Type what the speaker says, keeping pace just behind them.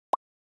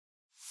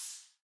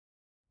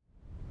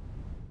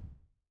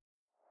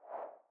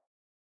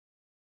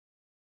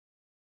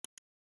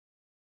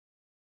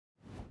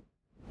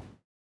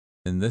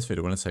In this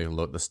video, we're going to take a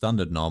look at the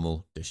standard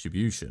normal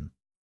distribution.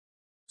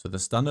 So the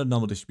standard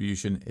normal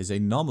distribution is a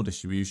normal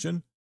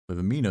distribution with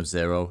a mean of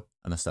 0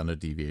 and a standard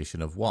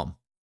deviation of 1.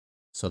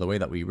 So the way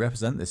that we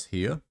represent this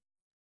here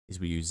is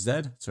we use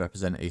z to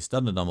represent a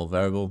standard normal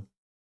variable. So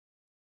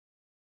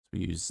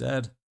we use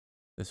z.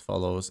 This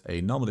follows a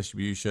normal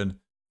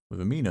distribution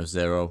with a mean of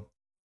 0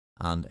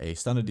 and a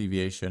standard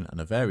deviation and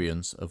a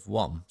variance of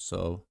 1.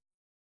 So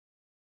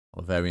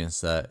our variance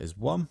there is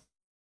 1.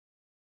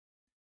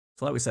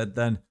 So like we said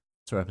then,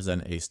 to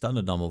represent a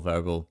standard normal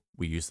variable,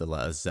 we use the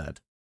letter z.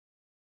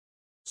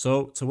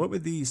 So to work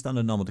with the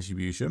standard normal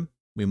distribution,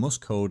 we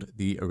must code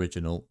the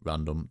original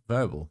random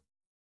variable.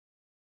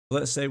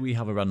 Let's say we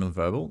have a random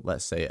variable,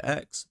 let's say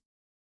x.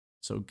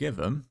 So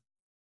given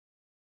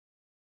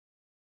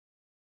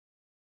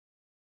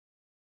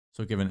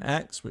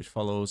x, which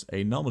follows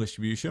a normal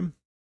distribution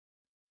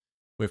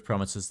with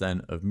parameters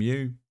then of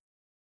mu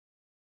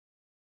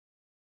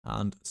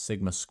and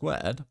sigma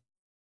squared,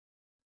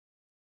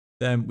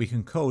 then we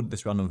can code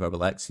this random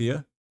variable x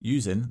here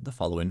using the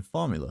following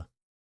formula.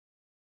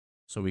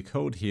 So we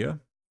code here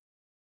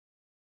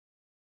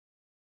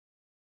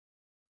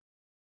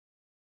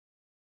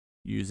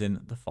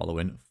using the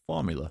following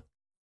formula.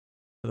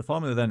 So the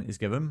formula then is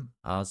given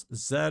as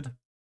z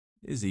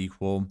is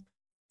equal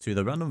to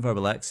the random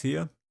variable x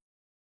here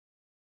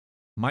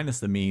minus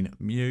the mean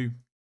mu, and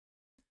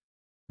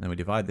then we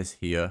divide this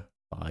here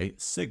by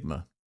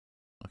sigma,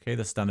 okay,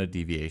 the standard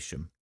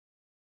deviation.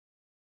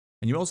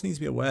 And you also need to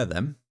be aware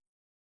then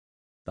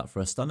that for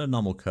a standard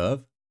normal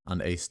curve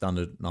and a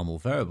standard normal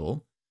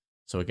variable,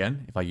 so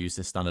again, if I use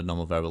this standard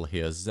normal variable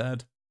here, z,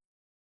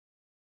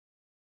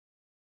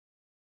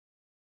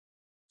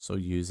 so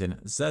using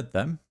z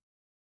then,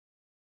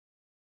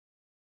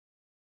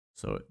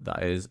 so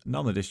that is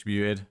normally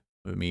distributed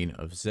with a mean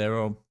of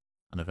 0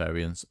 and a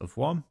variance of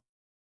 1.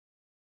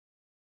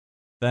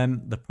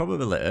 Then the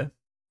probability,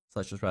 so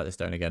let's just write this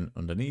down again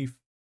underneath.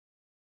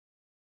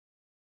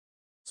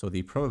 So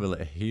the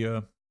probability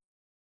here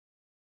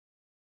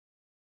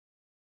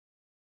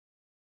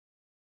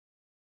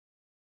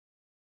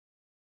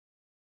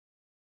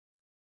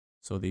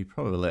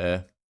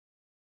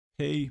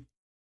P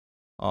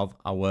of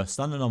our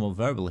standard normal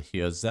variable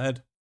here, z,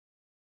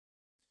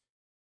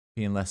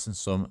 being less than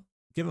some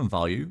given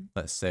value,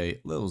 let's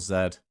say little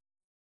z,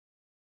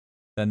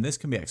 then this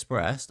can be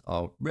expressed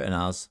or written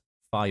as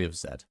phi of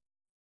z.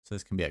 So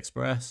this can be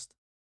expressed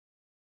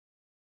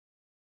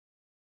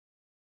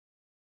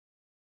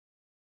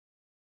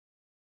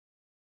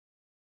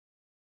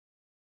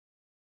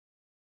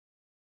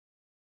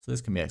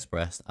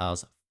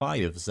as phi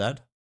of z.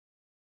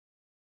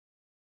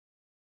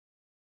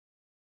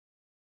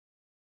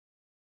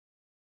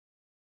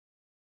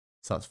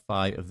 So that's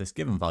phi of this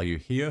given value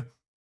here. So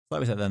like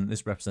we said then,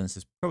 this represents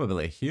this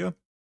probability here.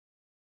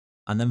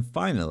 And then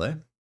finally,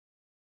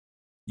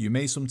 you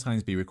may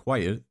sometimes be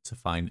required to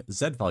find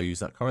z values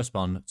that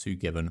correspond to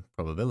given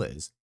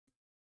probabilities.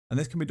 And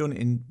this can be done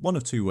in one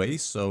of two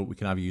ways. So we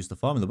can either use the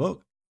formula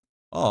book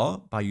or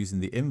by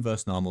using the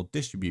inverse normal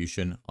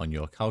distribution on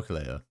your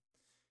calculator.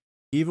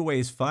 Either way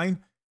is fine,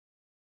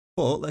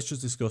 but let's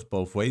just discuss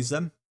both ways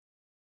then.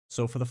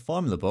 So for the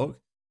formula book,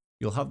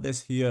 you'll have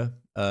this here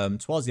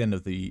towards the end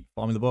of the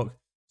formula book.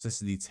 So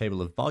this is the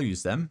table of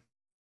values then.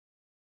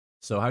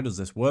 So how does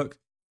this work?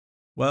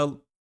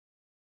 Well,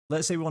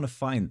 let's say we want to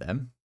find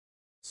them.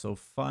 So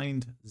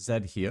find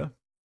z here.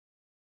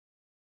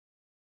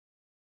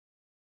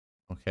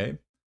 Okay.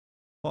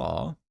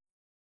 Or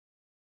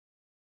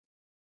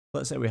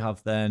let's say we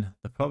have then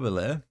the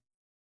probability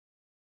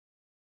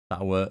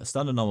that our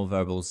standard normal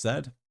variable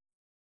z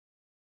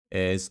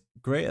is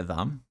greater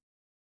than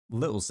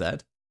little z,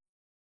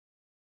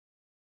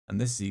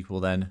 and this is equal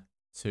then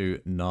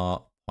to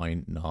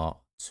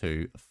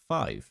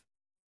 0.025.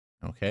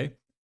 Okay,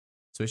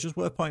 so it's just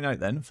worth pointing out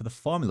then for the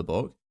formula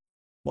book,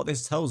 what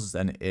this tells us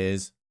then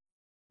is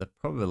the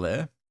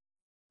probability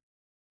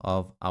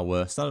of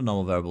our standard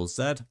normal variable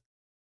z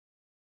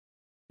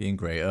being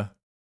greater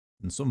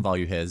than some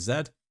value here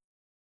z,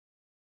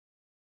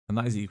 and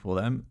that is equal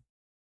then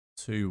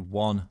to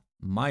 1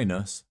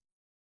 minus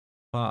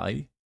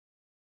phi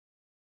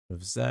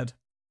of z,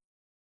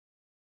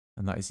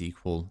 and that is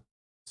equal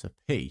to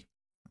p.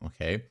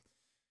 Okay,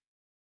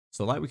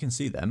 so like we can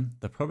see then,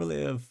 the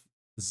probability of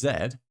z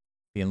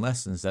being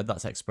less than z,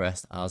 that's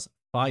expressed as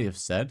phi of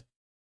z.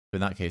 So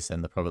in that case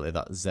then, the probability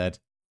that z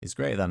is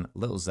greater than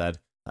little z,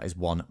 that is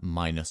 1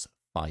 minus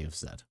phi of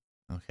z.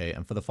 Okay,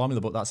 and for the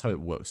formula book, that's how it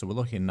works. So we're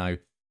looking now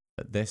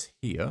at this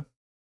here.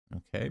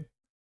 Okay,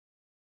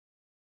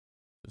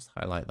 just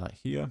highlight that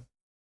here.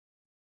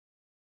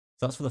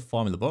 So that's for the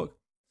formula book.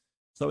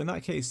 So in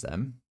that case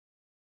then,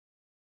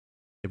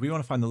 if we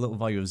want to find the little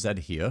value of z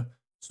here,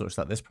 such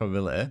that this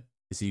probability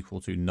is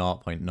equal to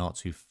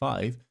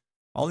 0.025,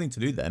 all I need to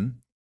do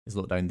then is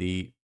look down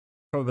the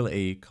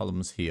probability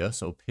columns here,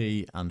 so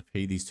P and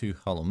P, these two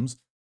columns.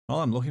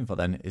 All I'm looking for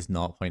then is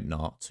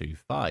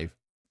 0.025. So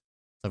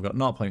I've got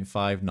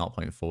 0.5, 0.4,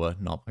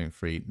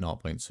 0.3,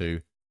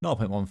 0.2,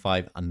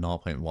 0.15, and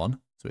 0.1.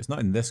 So it's not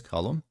in this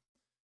column.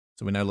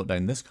 So we now look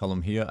down this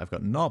column here. I've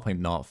got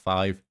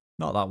 0.05,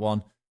 not that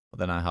one, but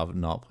then I have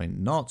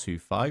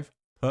 0.025.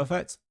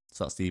 Perfect.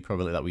 So that's the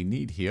probability that we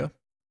need here.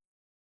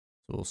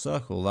 So we'll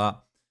circle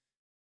that.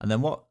 And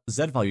then what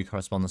Z value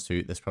corresponds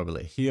to this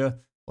probability here,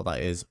 well,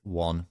 that is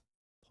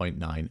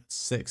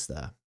 1.96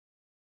 there.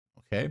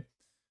 Okay.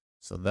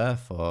 So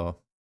therefore,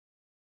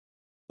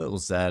 little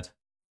z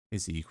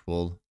is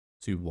equal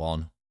to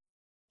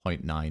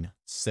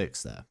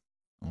 1.96 there.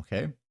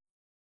 Okay.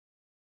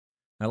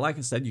 Now, like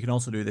I said, you can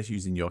also do this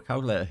using your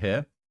calculator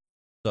here.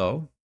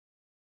 So,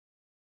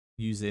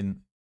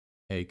 using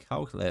a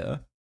calculator,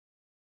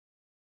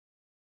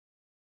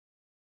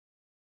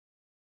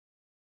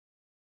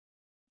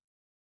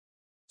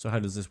 so how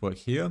does this work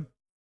here?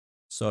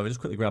 So, I'll just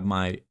quickly grab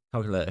my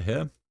calculator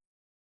here.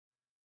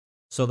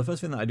 So, the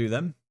first thing that I do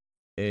then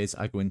is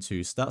I go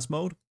into stats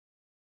mode.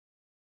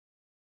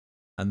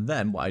 And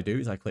then what I do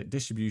is I click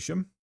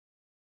distribution.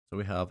 So,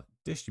 we have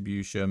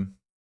distribution.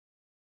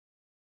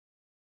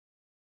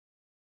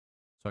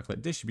 So I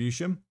click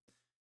distribution.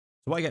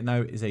 So what I get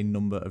now is a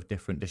number of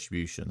different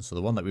distributions. So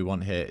the one that we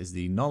want here is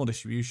the normal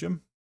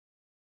distribution.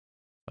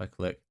 I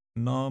click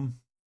norm,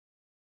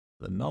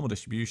 the normal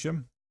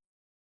distribution.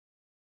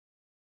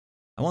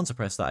 And once I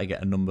press that, I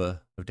get a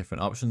number of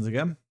different options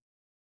again.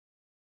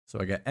 So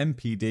I get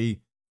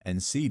NPD,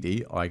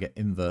 NCD, or I get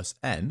inverse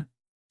N.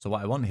 So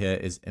what I want here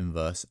is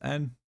inverse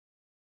N.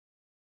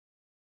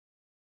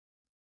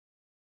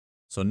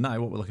 So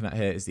now what we're looking at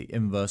here is the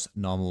inverse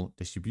normal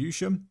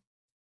distribution.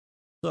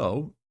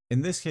 So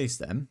in this case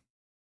then,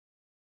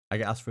 I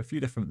get asked for a few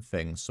different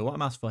things. So what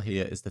I'm asked for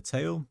here is the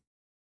tail.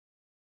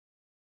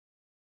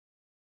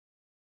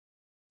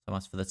 So I'm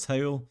asked for the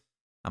tail.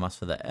 I'm asked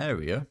for the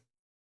area.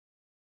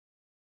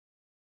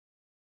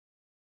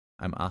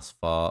 I'm asked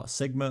for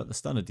sigma, the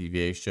standard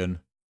deviation.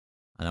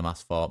 And I'm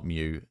asked for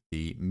mu,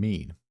 the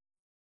mean.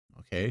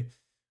 Okay.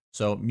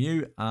 So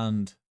mu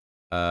and,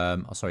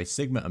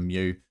 sigma and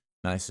mu,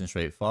 nice and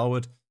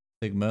straightforward.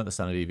 Sigma, the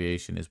standard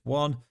deviation is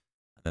 1.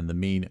 And then the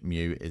mean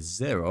mu is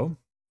 0.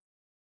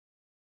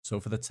 So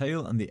for the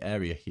tail and the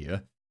area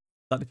here,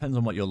 that depends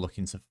on what you're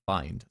looking to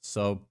find.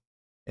 So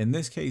in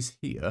this case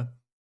here,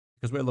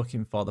 because we're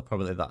looking for the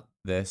probability that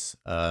this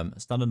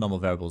standard normal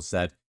variable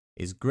z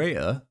is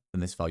greater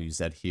than this value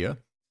z here,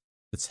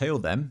 the tail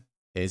then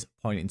is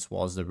pointing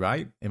towards the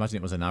right. Imagine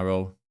it was an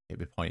arrow, it'd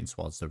be pointing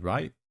towards the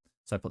right.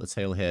 So I put the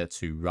tail here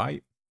to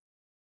right.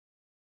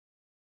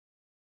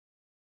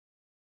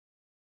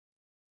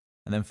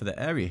 And then for the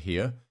area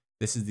here,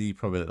 this is the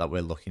probability that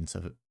we're looking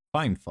to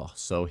find for.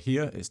 So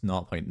here it's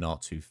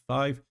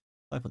 0.025.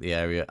 I put the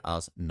area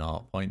as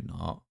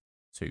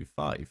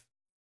 0.025.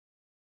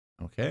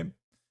 Okay.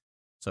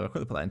 So I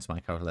quickly put that into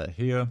my calculator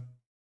here.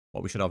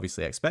 What we should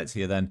obviously expect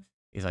here then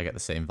is I get the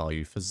same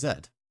value for Z.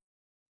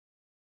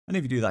 And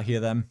if you do that here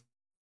then,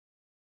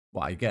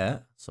 what I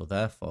get, so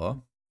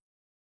therefore,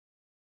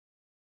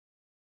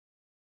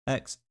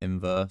 X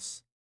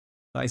inverse,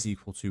 that is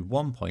equal to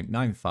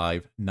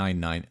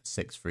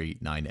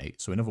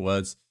 1.95996398. So in other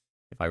words,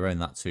 if I round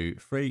that to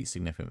 3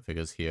 significant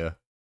figures here,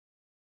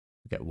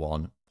 we get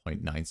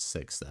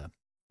 1.96 there.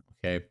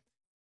 Okay,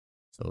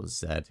 so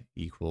Z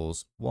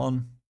equals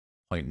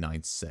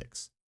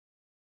 1.96.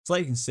 So like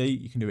you can see,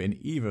 you can do it in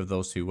either of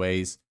those two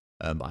ways,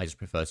 but I just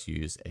prefer to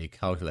use a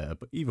calculator.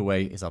 But either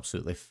way is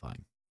absolutely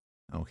fine.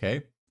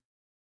 Okay,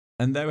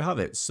 and there we have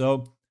it.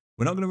 So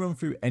we're not going to run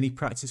through any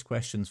practice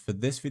questions for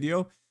this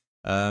video.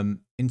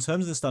 In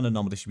terms of the standard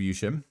normal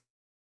distribution,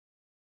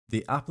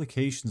 the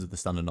applications of the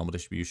standard normal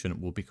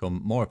distribution will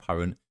become more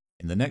apparent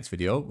in the next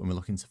video when we're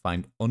looking to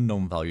find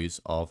unknown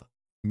values of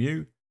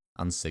mu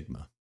and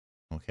sigma.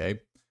 Okay,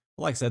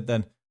 like I said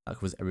then, that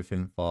covers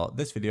everything for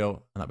this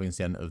video, and that brings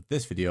the end of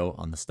this video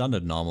on the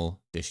standard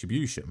normal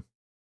distribution.